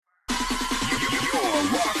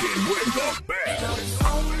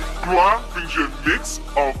Gloire brings you a mix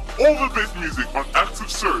of all the best music on Active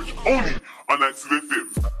Surge, only on Active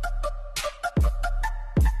FM.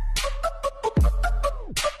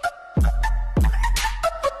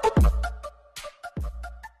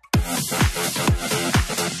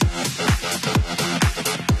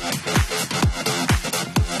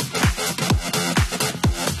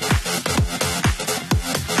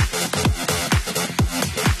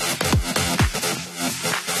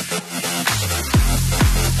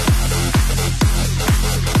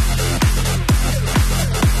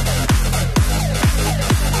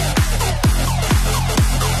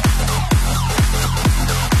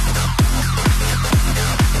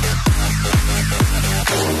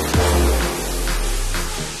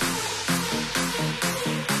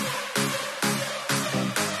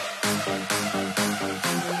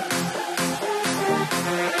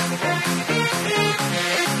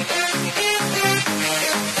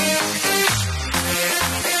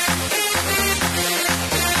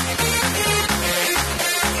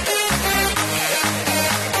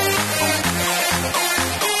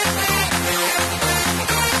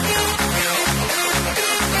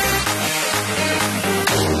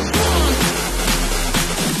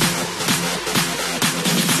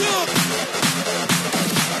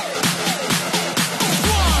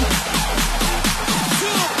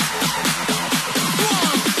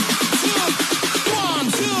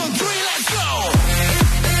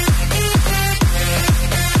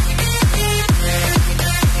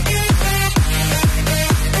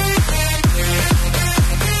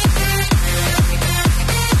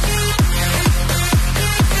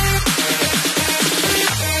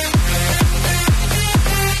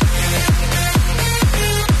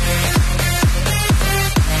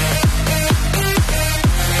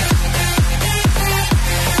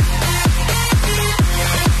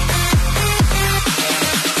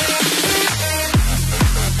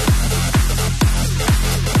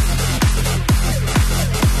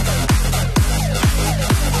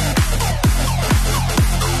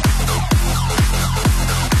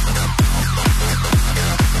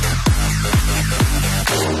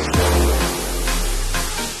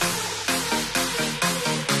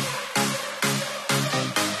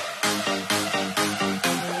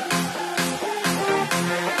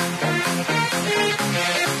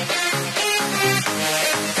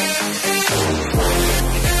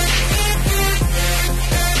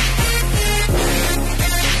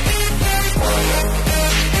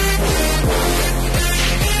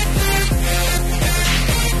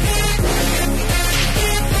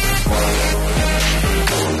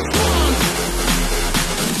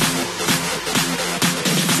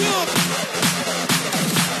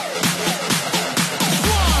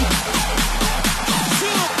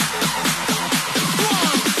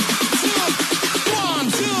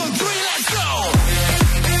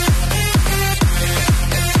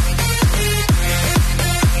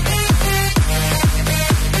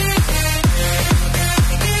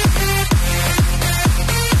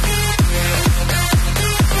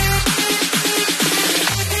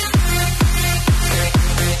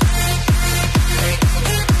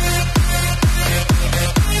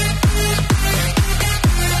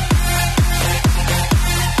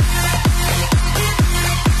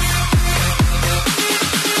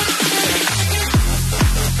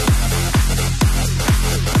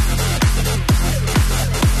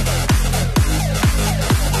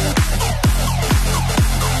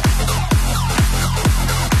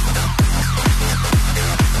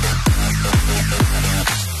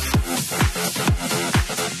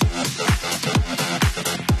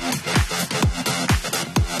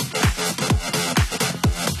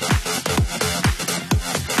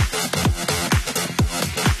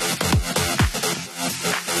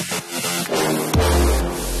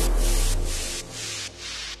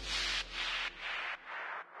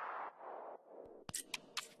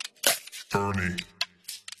 Ernie,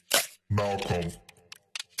 Malcolm,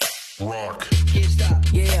 Rock. Can't stop.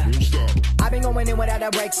 Yeah. Won't stop. I've been going in without the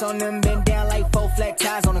brakes on them, been down like 4 flat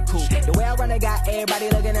tires on a coupe. The way I run, I got everybody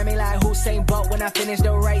looking at me like Usain Bolt when I finish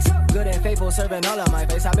the race. Good and faithful, serving all of my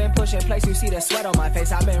face. I've been pushing place, you see the sweat on my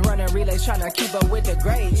face. I've been running relays, trying to keep up with the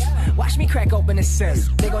grades. Watch me crack open the cells.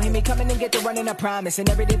 They gon' hear me coming and get to running, I promise. And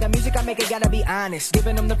every day the music I make, it gotta be honest.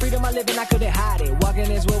 Giving them the freedom I live in, I couldn't hide it. Walking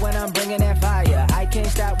this way when I'm bringing that fire. I can't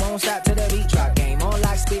stop, won't stop till the beat drop. Game on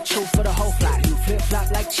lock, spit truth for the whole flock. You flip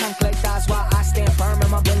flop like chunk like thighs while I stand firm in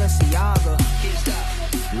my Balenciaga. Can't stop.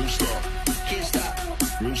 Won't stop. Can't stop.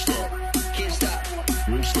 Won't stop. Can't stop.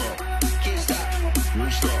 Won't stop. Can't stop.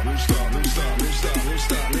 Won't stop. Won't stop. Won't stop. Won't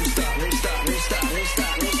stop. Won't stop. Won't stop. Won't stop. Won't stop. Won't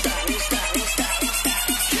stop. Won't stop. Won't stop. Won't stop.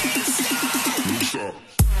 Won't stop. Won't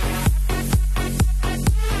stop.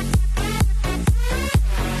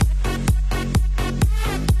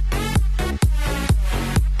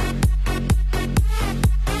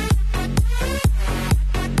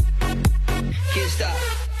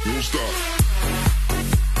 Don't stop.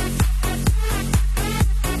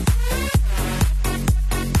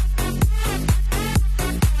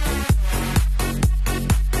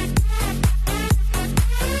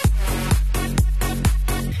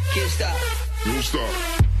 Can't stop. Don't stop.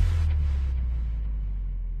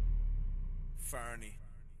 Fernie.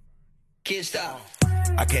 Can't stop.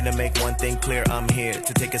 I came to make one thing clear, I'm here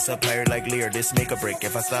to take us up higher like Lear. This make a break.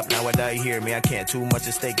 If I stop now, I die here. Me, I can't. Too much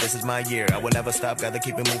at stake. This is my year. I will never stop. Gotta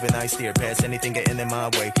keep it moving. I steer past anything getting in my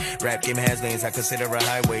way. Rap game has lanes. I consider a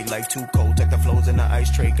highway. Life too cold. Take the flows in the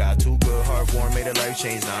ice tray. Got too good. Hard warm made a life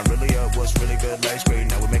change. Now I'm really up. What's really good? Life's great.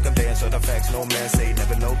 Now we make them dance. So the facts no man say.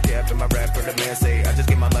 Never no cap in my rap. Heard the man say. I just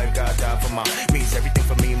give my life. God died for mine. Means everything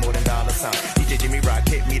for me more than dollar sign. DJ Jimmy Rock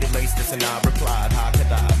hit me to lace this and I replied. How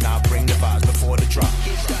could I? Now bring the vibes before the drop.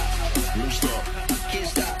 Can't stop. Don't stop. Can't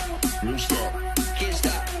stop. Don't stop. Can't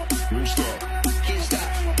stop. Don't stop. Can't stop.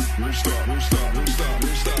 Don't stop. Don't stop. Don't stop.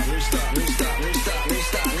 Don't stop. Don't stop. Don't stop. Don't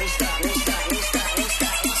stop. Don't stop. Don't stop. Don't stop. Don't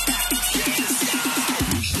stop. Don't stop. Don't stop.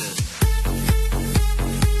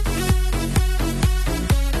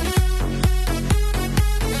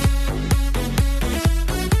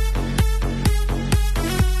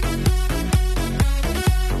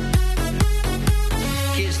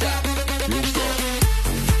 Can't stop. Don't stop.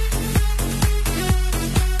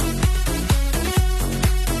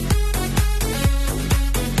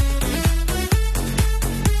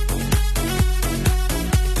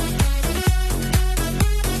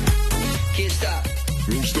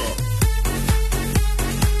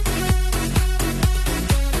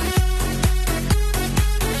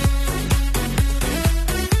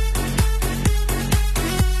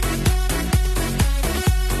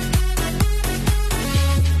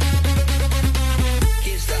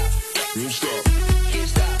 Can't stop. Don't stop. Can't stop. Don't stop.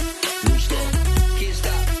 Can't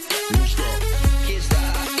stop. Don't stop. Can't stop. Don't stop. Can't stop.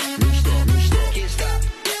 Don't stop. Don't stop. Can't stop.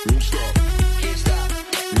 Don't stop. Can't stop.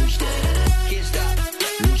 Don't stop. Can't stop.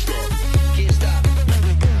 Don't stop. Can't stop.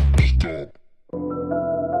 Stop.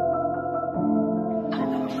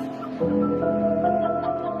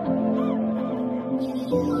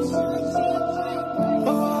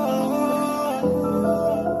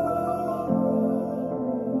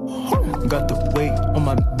 Got the weight on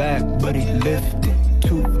my back, but he lifted.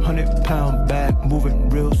 200-pound bag, moving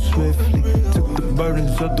real swiftly. Took the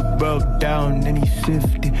burdens of the world down and he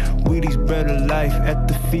sifted. Wheaties bread of life at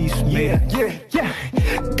the feast. Yeah.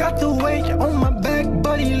 Got the weight on my back,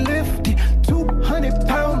 but he lifted.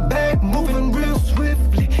 200-pound bag, moving real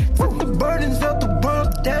swiftly. Took the burdens of the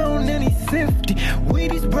world down and he sifted.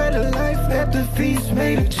 Wheaties bread of life at the feast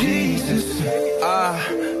made of Jesus. I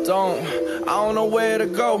don't know where to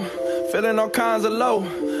go. Feeling all kinds of low.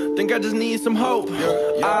 Think I just need some hope.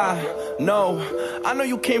 I know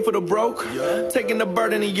you came for the broke. Taking the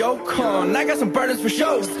burden and yoke. And I got some burdens for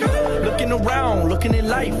sure. Looking around, looking at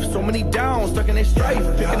life. So many downs, stuck in their strife.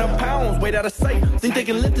 Picking up pounds, weight out of sight. Think they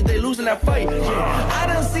can lift it, they losing that fight. I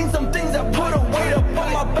done seen some things that put a weight up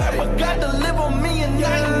on my back. But God deliver me and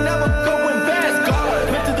I ain't never going back.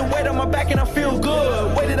 God lifted the weight on my back and I feel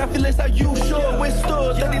good. Weighted, I feel it's how you should.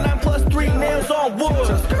 Withstood 39 plus 3 nails on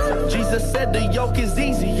wood. Jesus said the yoke is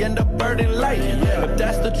easy and the burden light. But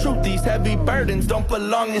that's the truth, these heavy burdens don't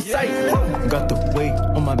belong in sight. Got the weight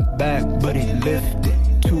on my back, but he lifted.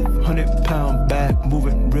 200-pound bag,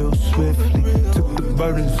 moving real swiftly. Took the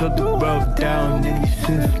burdens of the world down and he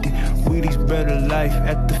sifted. Wheaties bread of life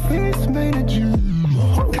at the feast made of Jews.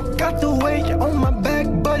 Got the weight on my back,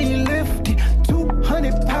 but he lifted.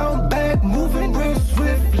 200-pound bag, moving real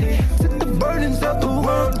swiftly. Took the burdens of the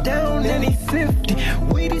world down and he sifted.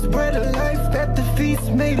 Wheaties bread of life at the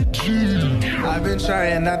feast made of Jews. I've been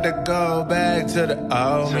trying not to go back to the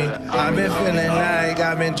old me. I've been feeling like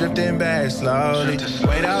I've been drifting back slowly.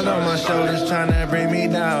 Weight out on my shoulders trying to bring me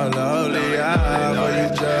down lowly. For you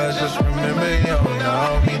judge, just remember you don't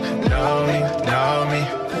know me.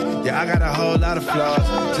 Yeah, I got a whole lot of flaws,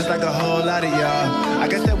 just like a whole lot of y'all. I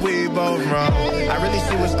guess that we both wrong. I really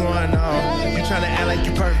see what's going on. You trying to act like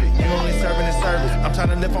you perfect, you only serving the service. I'm trying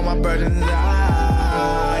to lift on my burdens.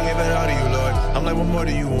 I give it all to you, Lord. I'm like, what more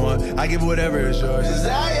do you want? I give whatever is yours. 'Cause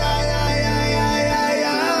I'm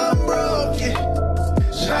broken,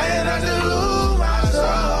 trying not to lose my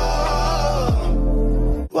soul.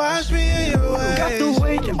 Wash me in your ways. Got the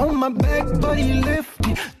weight on my back, but he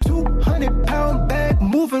lifted. 200-pound bag,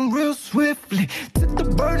 moving real swiftly. Took the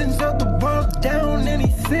burdens of the world down and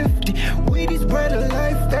he sifted. Wheaties bread of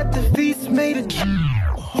life at the feast made of Jews.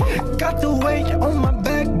 Got the weight on my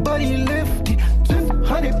back, but he lifted.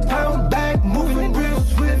 200-pound bag, moving real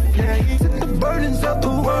swiftly. Took the burdens of the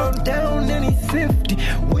world down and he sifted.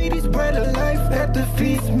 Wheaties bread of life at the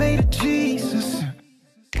feast made of Jesus.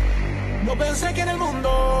 No pensé que en el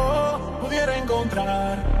mundo pudiera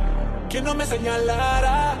encontrar quien no me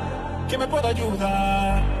señalara que me pueda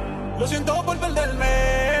ayudar. Lo siento por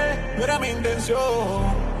perderme, no era mi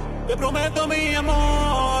intención. Te prometo mi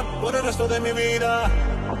amor por el resto de mi vida.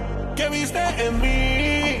 ¿Qué viste en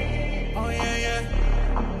mí? Oh, yeah, yeah.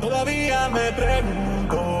 Todavía me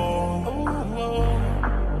pregunto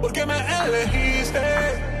 ¿por qué me elegiste?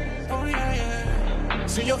 Oh, yeah, yeah.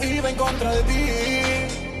 Si yo iba en contra de ti.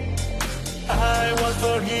 I was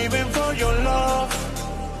forgiven for your love.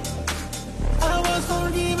 I was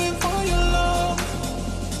forgiven for your love.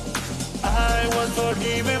 I was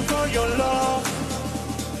forgiven for your love.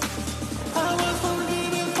 I was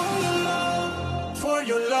forgiven for your love. For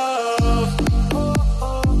your love.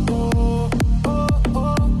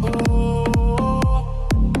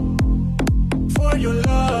 For your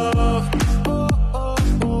love.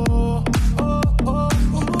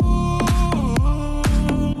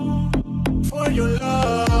 For your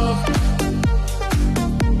love.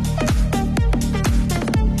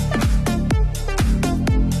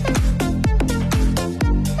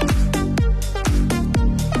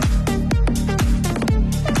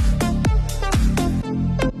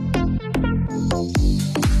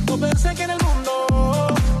 No pensé que en el mundo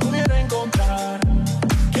pudiera encontrar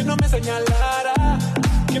quien no me señalara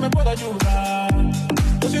que me pueda ayudar.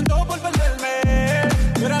 Lo siento por perderme,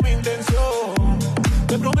 no era mi intención.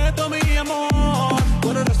 Te prometo mi amor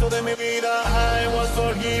por el resto de mi vida. I was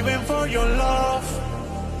forgiven for your love.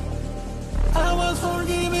 I was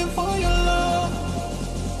forgiven for your love.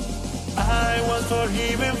 I was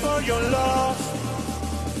forgiven for your love.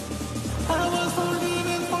 I was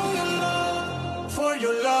forgiven for your love. For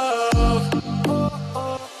your love.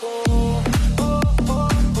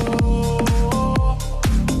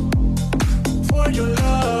 For your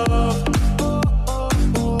love.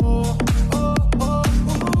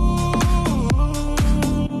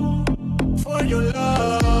 For your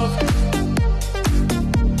love.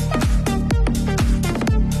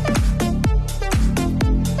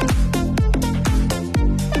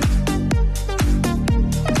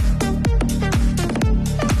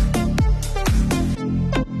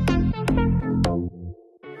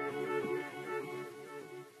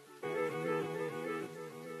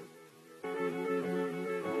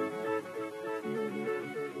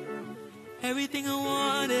 Everything I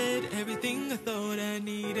wanted, everything I thought I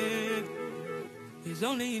needed is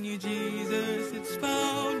only in you, Jesus. It's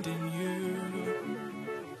found in you.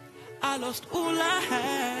 I lost all I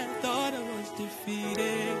had, thought I was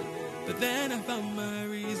defeated, but then I found my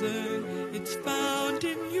reason. It's found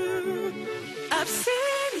in you. I've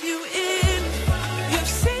seen you in, you've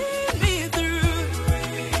seen me through.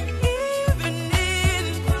 Even in,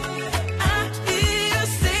 I hear you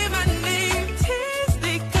say my name. Tears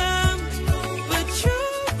they come, but you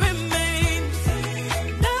remain.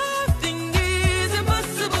 Nothing is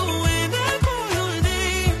impossible when I call your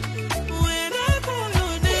name. When I call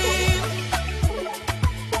your name.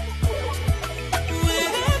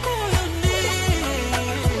 When I call your name.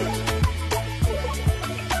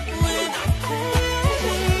 When I call your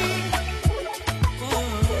name.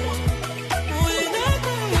 When I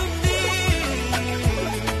call your name.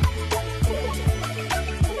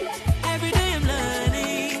 Every day I'm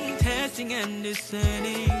learning, testing and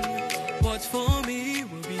discerning. What's for me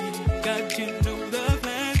will be. God, you know the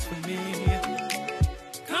plans for me.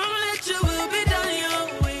 Come let your will be done, your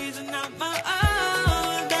ways and not my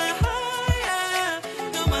own. The higher,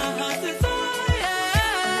 know my heart's desire.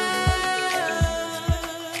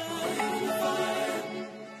 Are you in the fire?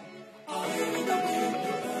 Are you in the wind,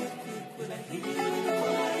 the earthquake? Will I hear you in the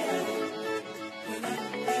quiet? When I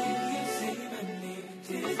hear you say my name,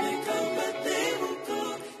 tears may come, but they will go.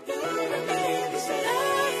 You remain the same.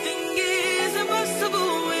 Nothing is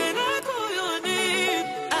impossible when I call your name.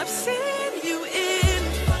 I've seen you in,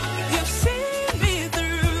 you've seen me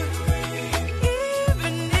through.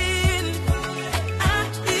 Even in, I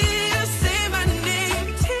hear you say my name.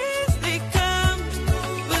 Tears they come,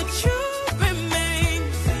 but you remain.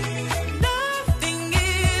 Nothing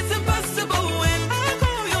is impossible when I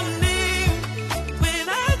call your name. When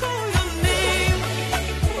I call your name.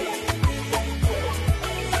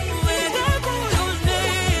 When I call your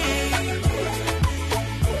name.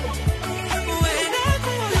 When I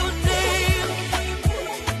call your name.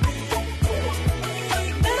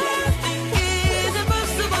 Nothing is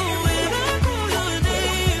impossible when I call your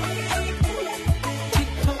name.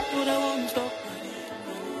 Tick-tock, but I won't stop.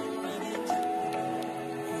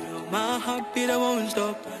 My heartbeat, I won't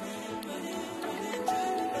stop.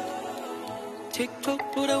 Tick-tock,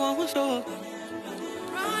 but I won't stop.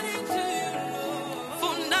 Running to you,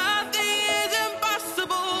 for nothing is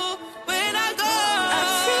impossible when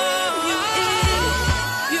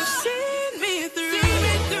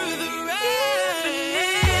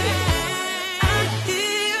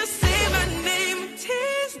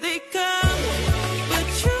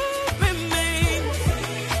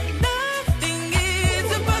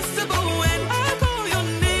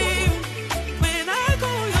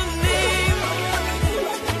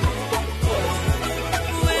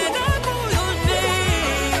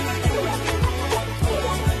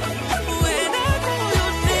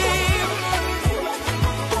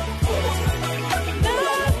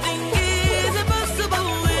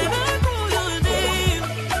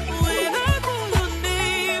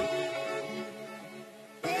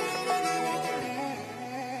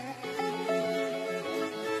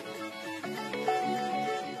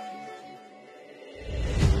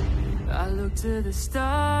look to the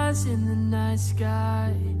stars in the night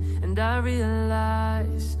sky, and I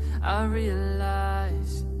realize,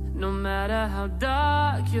 no matter how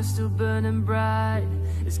dark, you're still burning bright.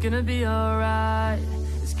 It's gonna be alright,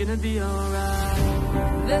 it's gonna be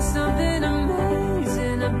alright. There's something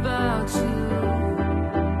amazing about you.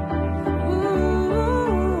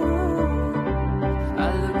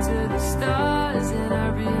 I look to the stars and I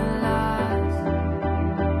realize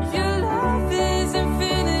your love is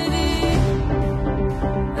infinity.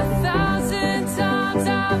 1,000 times I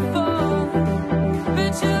fall,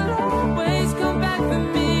 but you'll always come back for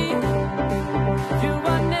me. You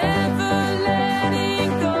are never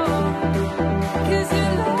letting go, 'cause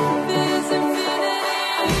your love is infinity.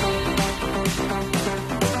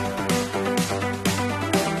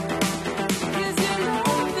 'Cause your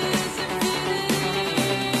love is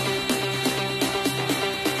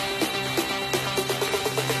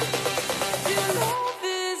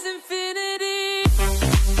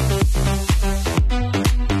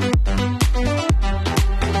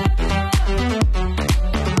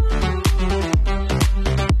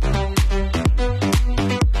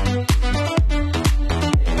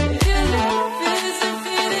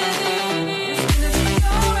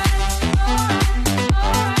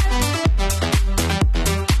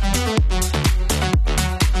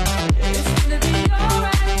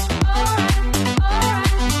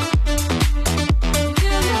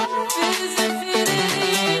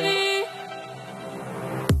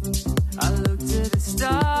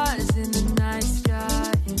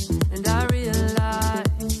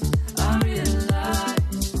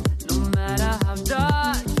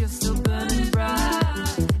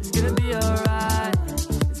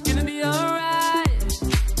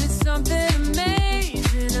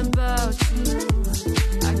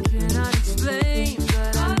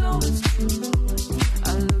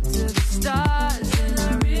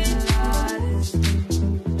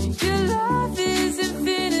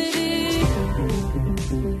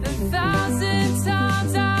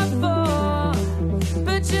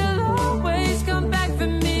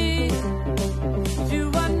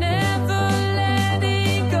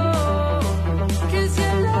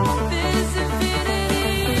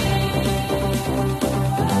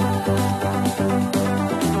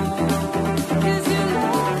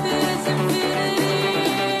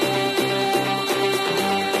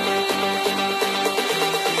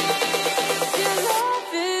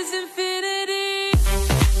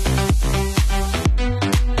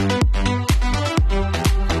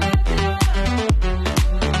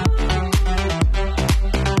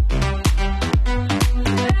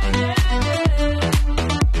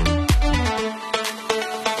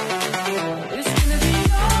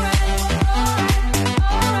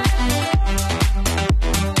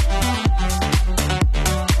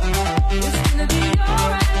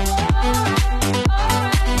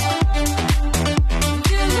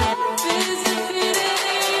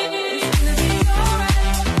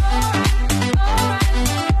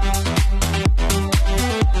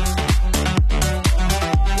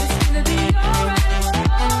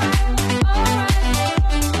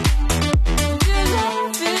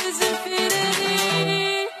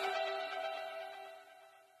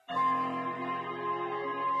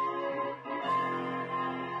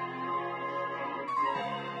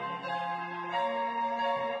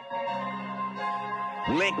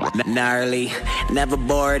Gnarly, never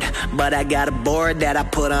bored, but I got a board that I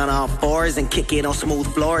put on all fours and kick it on smooth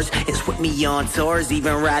floors. It's with me on tours,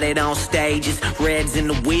 even ride it on stages. Reds in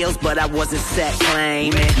the wheels, but I wasn't set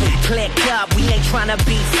claiming. Click up, we ain't tryna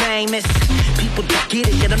be famous. People don't get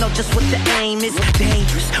it, they don't know just what the aim is.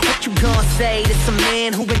 Dangerous, what you gonna say to some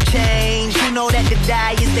men who been changed? You know that to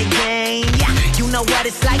die is the game. Yeah, you know what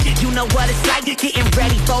it's like, you know what it's like. Getting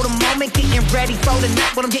ready for the moment, getting ready for the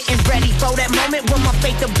night. But I'm getting ready for that moment when my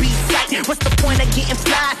faith will be sight. What's the point of getting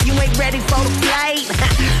fly if you ain't ready for the flight?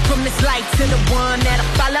 From this light to the one that I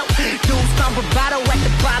follow, dudes come bravado at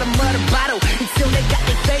the bottom of the bottle until they got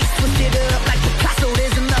their face twisted up like Picasso.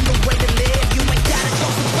 There's another way to live, you ain't gotta go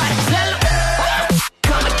somebody tell them.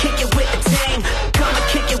 Come and kick it with the team, come and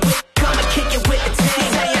kick it with, come and kick it with the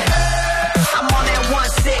team. I'm on that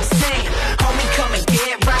 116, homie, come and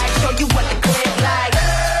get right, show you what the clip like.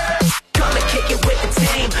 Come and kick it with the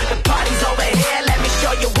team, the party's over here, let me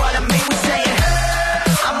show you what I mean. We saying,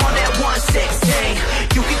 I'm on that 116,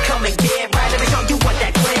 you can come and get right, let me show you what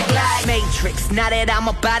that clip like. Matrix, Now that I'm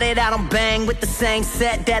about it, I don't bang with the same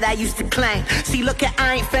set that I used to claim. See, look at,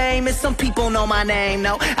 I ain't famous. Some people know my name,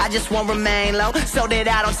 no. I just won't remain low, so that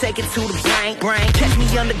I don't take it to the brain. Catch me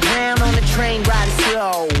underground on the train riding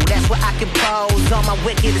slow. That's where I can pose on my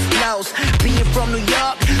wickedest flows. Being from New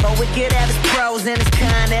York, a wicked ass pros, and it's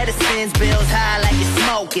kind that it sends bills high like it's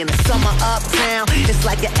smoking. The summer uptown, it's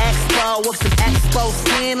like an expo with some expo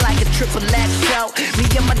skin like a triple X show. Me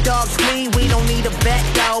and my dogs clean, we don't need a vet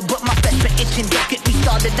though. But my best friend itching, don't get me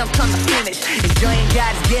started, I'm trying to finish. Enjoying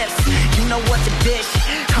God's gifts, you know what the dish.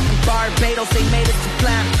 I'm from Barbados, they made us to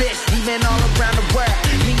flying fish. We've been all around the world,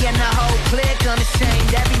 me and the whole clique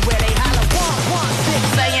unashamed. Everywhere they holler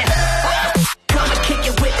 116 saying, come and kick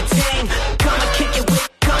it with the team. Come and kick it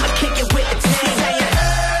with the team. Saying,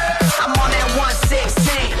 I'm on that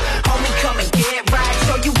 116. Homie, come and get right,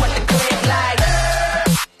 show you what the click like.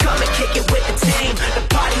 Come and kick it with the team. The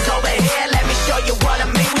party's over here, let me show you what I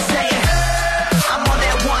mean. We saying, I'm on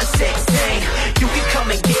that 116. You can come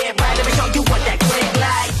and get right, let me show you what that click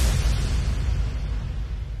like.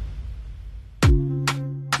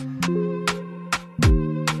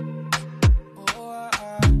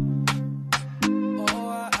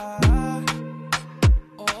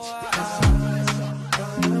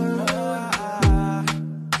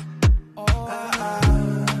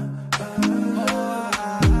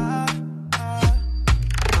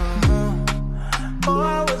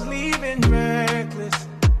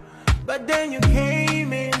 But then you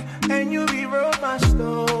came in and you rewrote my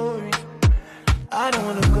story. I don't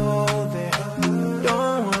wanna go there,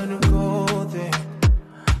 don't wanna go there.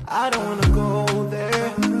 I don't wanna go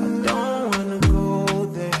there, I don't wanna go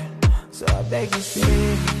there. So I beg you,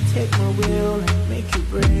 stay, take my will and make you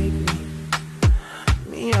break me.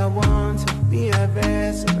 Me, I want to be a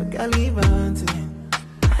vessel, like I leave until.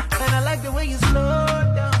 And I like the way you slow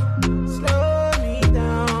me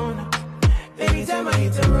down. Every time I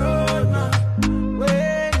hit the road, man,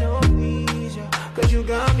 with no leisure. Cause you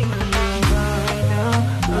got me on your mind now,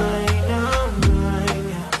 mind now, mind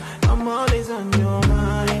now. I'm always on your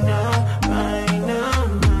mind now, mind now,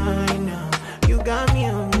 mind now. You got me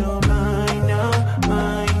on your mind now,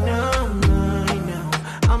 mind now, mind now.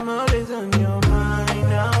 I'm always on your mind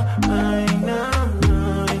now, mind now,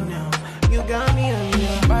 mind now. You got me on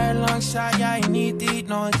your by a long shot, yeah, I need it.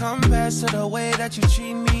 No one compares to the way that you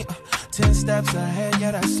treat me. 10 steps ahead,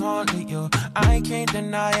 yeah, that's only you. I can't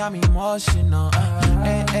deny I'm emotional.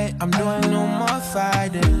 I'm doing no more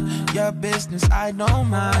fighting. Your business, I don't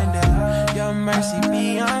mind it. Your mercy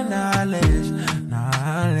beyond knowledge.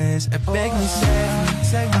 It beg me, save me,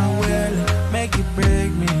 take my will and make it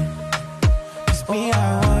break me. Cause me,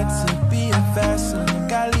 I want to be a vessel,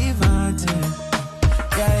 gotta leave until.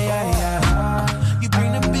 Yeah. You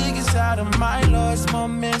bring the biggest out of my lost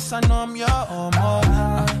moments. I know I'm your own.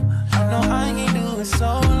 No, I ain't doing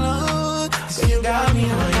so long. Cause you got me on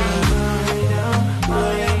your mind now,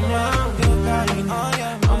 mind now. You got me on your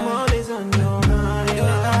mind. I'm always on your mind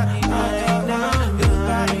now, mind now. You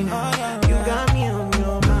got me on your mind. You got me on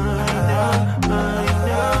your mind now, mind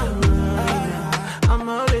now, mind now. I'm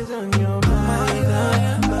always on your mind now,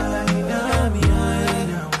 mind now, mind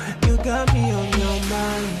now. You got me on your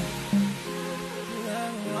mind.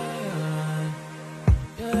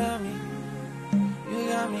 You got me. You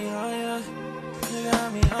got me on your, you got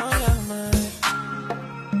me on your mind.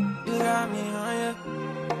 You got me on your,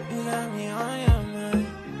 you got me on your mind.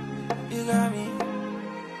 You got me.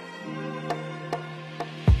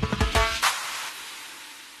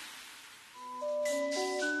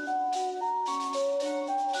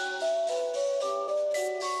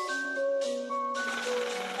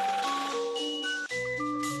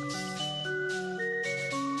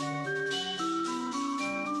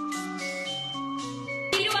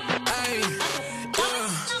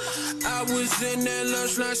 I was in that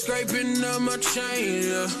lunch line scraping up my chain,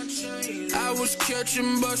 yeah. I was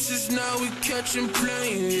catching buses, now we catching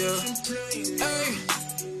planes, yeah. Hey,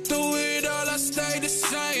 through it all I stayed the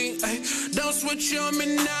same. Ay, don't switch on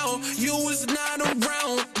me now, you was not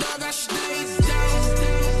around. Dog, I stayed down.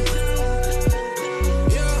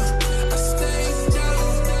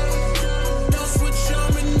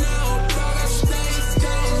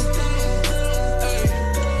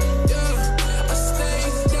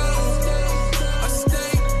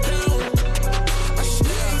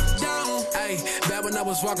 I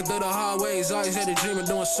was walking through the hallways, always had a dream of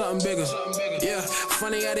doing something bigger. Yeah,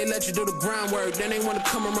 funny how they let you do the groundwork, then they wanna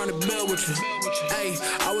come around and build with you. Ayy,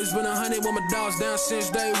 always been 100 with my dogs down since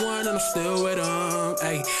day one, and I'm still with them.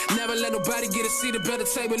 Ayy, never let nobody get a seat at better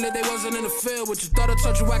table if they wasn't in the field with you. Thought I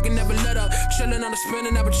told you I could never let up. Chillin' on the spin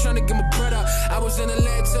and never trying to get my bread up. I was in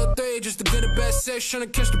LA till 3 just to get a best sex.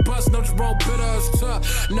 Tryna catch the bus, no Jerome bitter as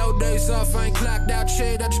tough. No days off, I ain't clocked out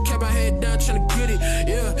shit. I just kept my head down tryna get it.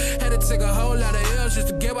 Yeah, had to take a whole lot of L's just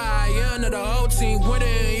to get where I am. Now the whole team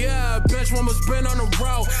winning. Yeah, bench one was been on the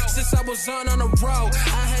road since I was on the road.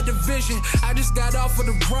 I had the vision, I just got off of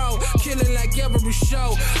the road. Killing like every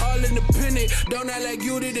show, all independent. Don't act like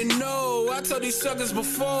you didn't know. I told these suckers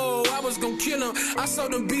before I was gon' kill them. I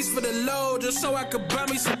sold them beats for the load just so I could buy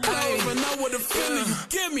me some clothes. But know what the feeling you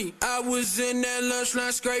give me. I was in that lunch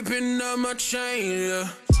line scraping up my chain, yeah.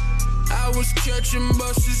 I was catching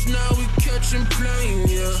buses, now we catching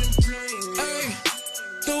planes, yeah. Hey,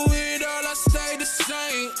 through it all I stay the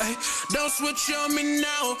same. Ay, don't switch on me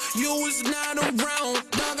now, you was not around.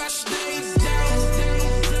 Dog, I stayed down.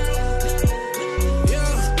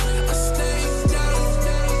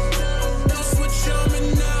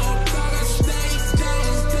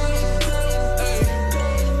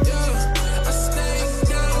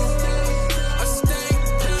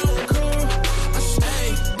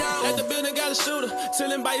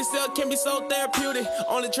 Chilling by yourself can be so therapeutic.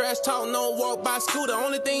 Only trash talk, no walk by scooter.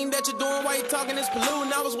 Only thing that you're doing while you're talking is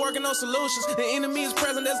polluting. I was working on solutions. The enemy is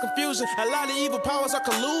present, there's confusion. A lot of evil powers are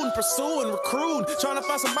colluding, pursuing, recruiting, trying to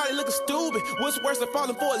find somebody looking stupid. What's worse than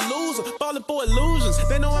falling for a loser? Falling for illusions.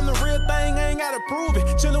 They know I'm the real thing, I ain't gotta prove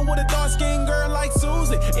it. Chilling with a dark-skinned girl like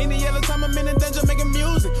Susie. Any other time I'm in danger making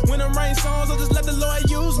music. When I'm writing songs, I'll just let the Lord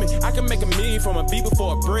use me. I can make a million from a beat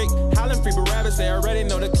before a brick. Howling people rappers, they already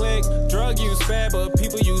know the click. Drug use bad, but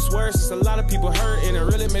people use worse. It's a lot of people hurt and it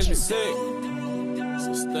really makes me sick.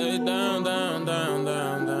 So stay down, down, down,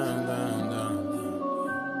 down, down, down,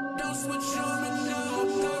 down. Don't switch on me now,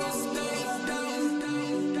 gotta stay down,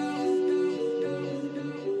 down, down.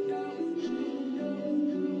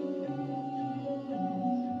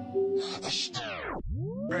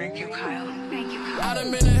 Thank you, Kyle. Thank you, Kyle. I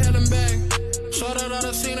done been ahead and back, so that I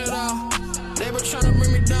done seen it all. They been tryna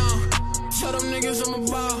bring me down, tell them niggas I'm a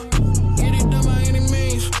ball. Get it done by any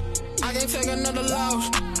means, I can't take another loss.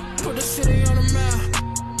 Put the city on the map,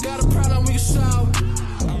 got a problem we can solve.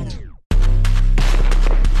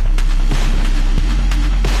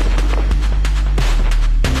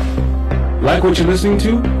 Like what you're listening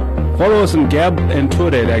to? Follow us on Gab and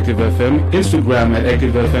Twitter at ActiveFM, Instagram at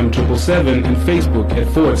ActiveFM777, and Facebook at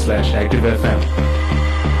 /ActiveFM.